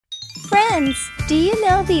Friends, do you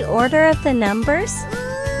know the order of the numbers?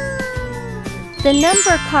 The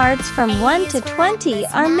number cards from 1 to 20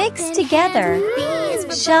 are mixed together.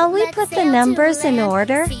 Shall we put the numbers in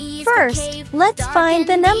order? First, let's find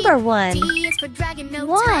the number 1.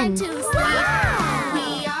 1. 2.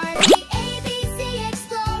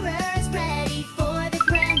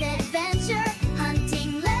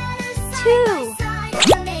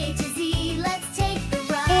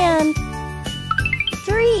 And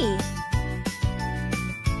 3.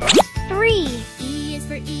 3.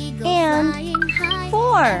 And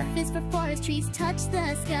 4.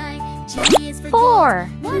 4.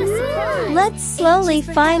 Let's slowly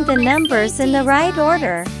find the numbers in the right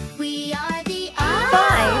order. 5.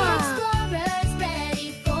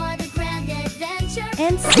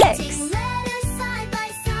 And 6. 6.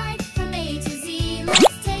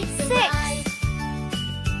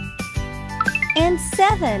 And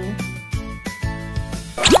 7.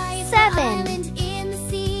 7.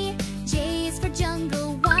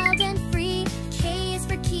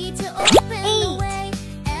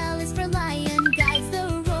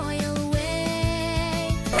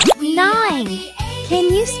 Can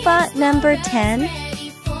you spot number 10?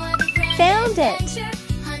 Found it.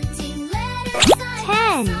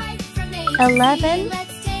 10, 11,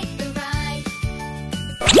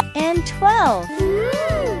 and 12.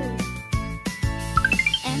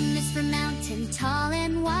 M is for mountain, tall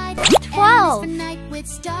and wide. 12. N is for night with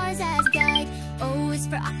stars as guide. O is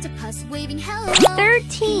for octopus, waving hello.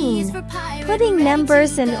 13. Putting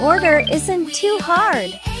numbers in order isn't too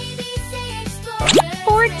hard.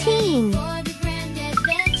 14.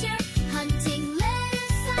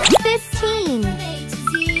 15.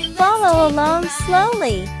 Follow along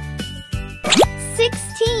slowly.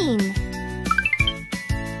 16.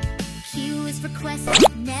 Q is for quest,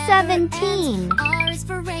 17. R is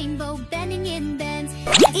for rainbow, bending in bends.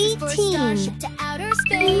 18. Starship to outer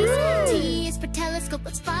space. T is for telescope,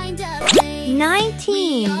 let's find a place.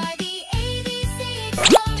 19.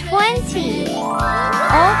 20.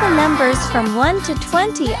 All the numbers from 1 to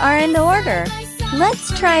 20 are in order.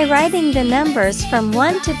 Let's try writing the numbers from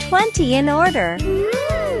 1 to 20 in order.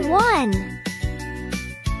 1.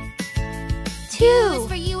 2.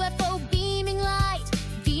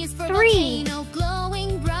 3.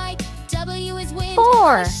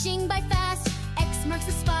 4.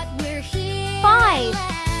 5.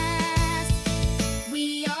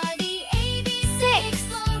 6.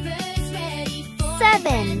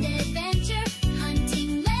 7.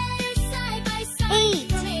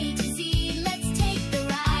 8.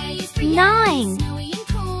 9.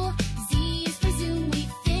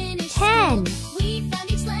 10.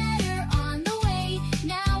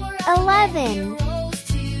 11.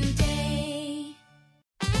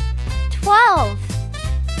 12.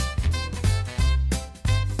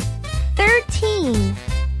 13.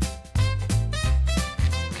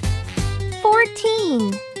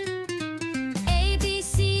 14.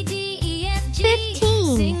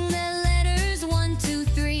 15.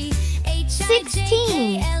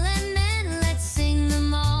 16.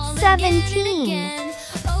 17.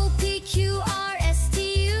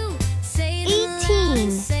 18.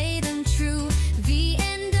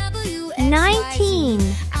 19.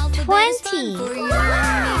 20.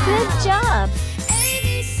 Good job!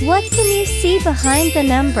 What can you see behind the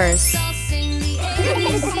numbers?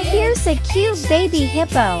 Here's a cute baby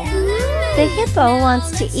hippo. The hippo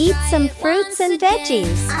wants to eat some fruits and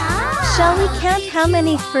veggies. Shall we count how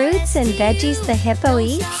many fruits and veggies the hippo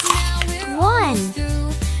eats? 1,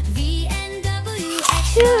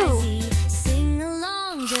 2,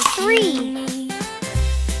 3,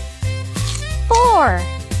 4,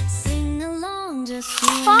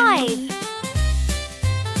 5,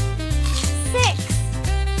 6,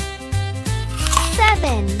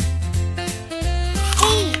 7,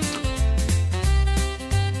 8,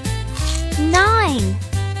 9,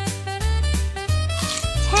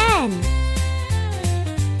 10,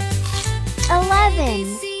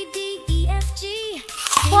 11,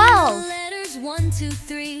 12,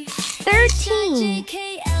 13,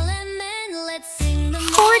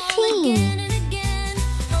 14,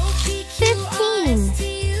 15,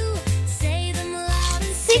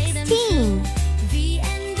 16,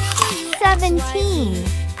 17,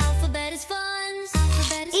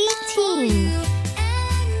 18,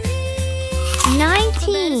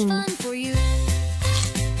 19,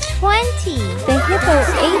 20. The hippo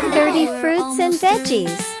ate 30 fruits and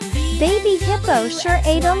veggies. Baby hippo sure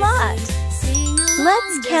ate a lot.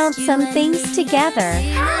 Let's count some things together.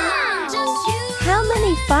 How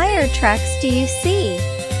many fire trucks do you see?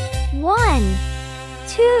 1,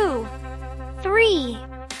 2, 3,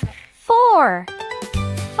 4,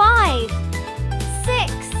 5,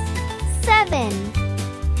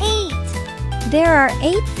 There are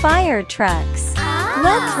 8 fire trucks.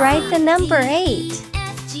 Let's write the number 8.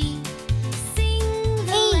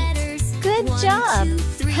 8. Good job.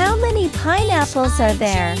 How many pineapples are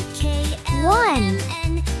there? 1,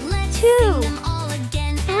 2,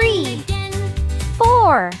 3,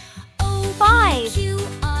 4, 5, 6,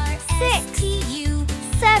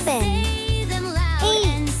 7,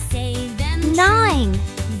 8, 9,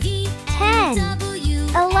 10,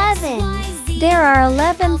 11. There are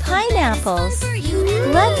 11 pineapples.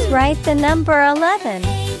 Let's write the number 11.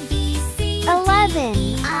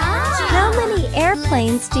 11. How many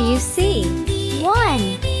airplanes do you see?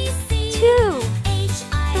 1, 2,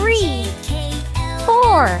 3,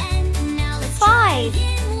 4, 5,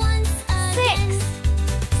 6,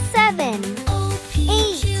 7,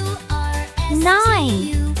 8,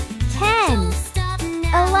 9, 10,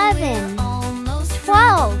 11,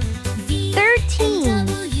 12, 13,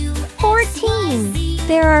 14.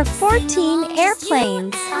 There are 14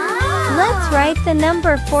 airplanes. Let's write the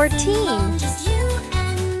number 14.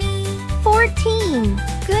 14.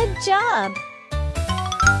 Good job.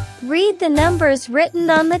 Read the numbers written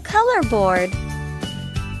on the color board.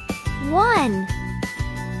 1,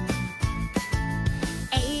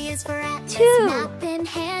 A is for atlas, 2, map in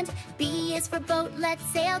hand. B is for boat, let's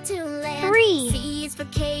sail to land. 3, C is for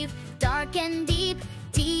cave, dark and deep.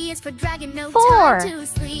 D is for dragon, no 4, time to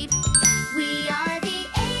sleep. We are the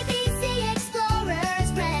ABC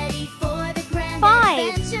Explorers, ready for the grand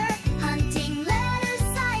 5, adventure. Hunting letters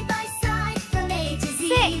side by side from A to Z.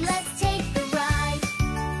 6, Let's take the ride.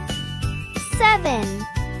 7,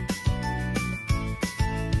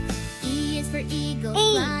 E is for eagle, 8,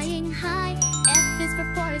 flying high. F is for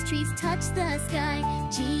forest, trees touch the sky.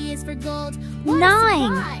 G is for gold, what 9, a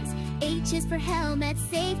surprise. H is for helmet,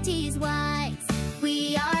 safety's wise.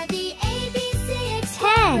 We are the ABC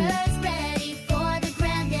Explorers, ready for the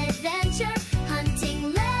grand adventure.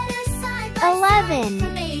 Hunting letters side by 11, side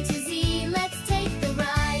from A to Z. Let's take the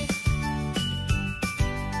ride.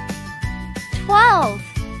 12,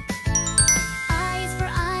 I is for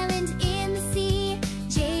island in the sea.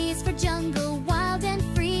 J is for jungle, wild and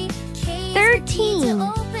free. K is for key 13, to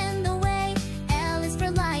open the way. L is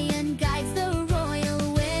for lion, guides the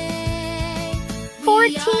royal way.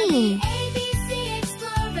 14, ABC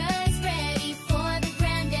Explorers, ready for the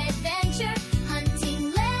grand adventure.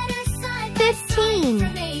 Hunting letters side by 15, side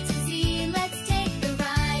from A to Z. Let's take the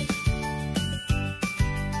ride.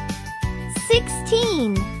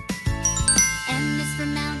 16, M is for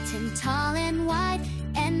mountain, tall and wide.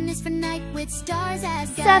 N is for night with stars as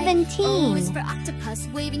guide. 17, O is for octopus,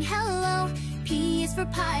 waving hello. P is for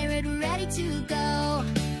pirate, ready to go.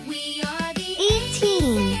 We are the 18,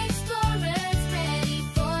 ABC Explorers, ready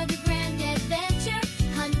for the grand adventure.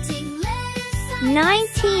 Hunting letters side by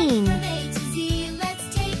 19, side from A to Z. Let's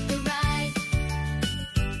take the ride.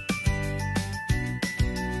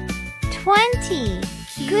 20.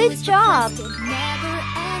 Q Good is for job. crested,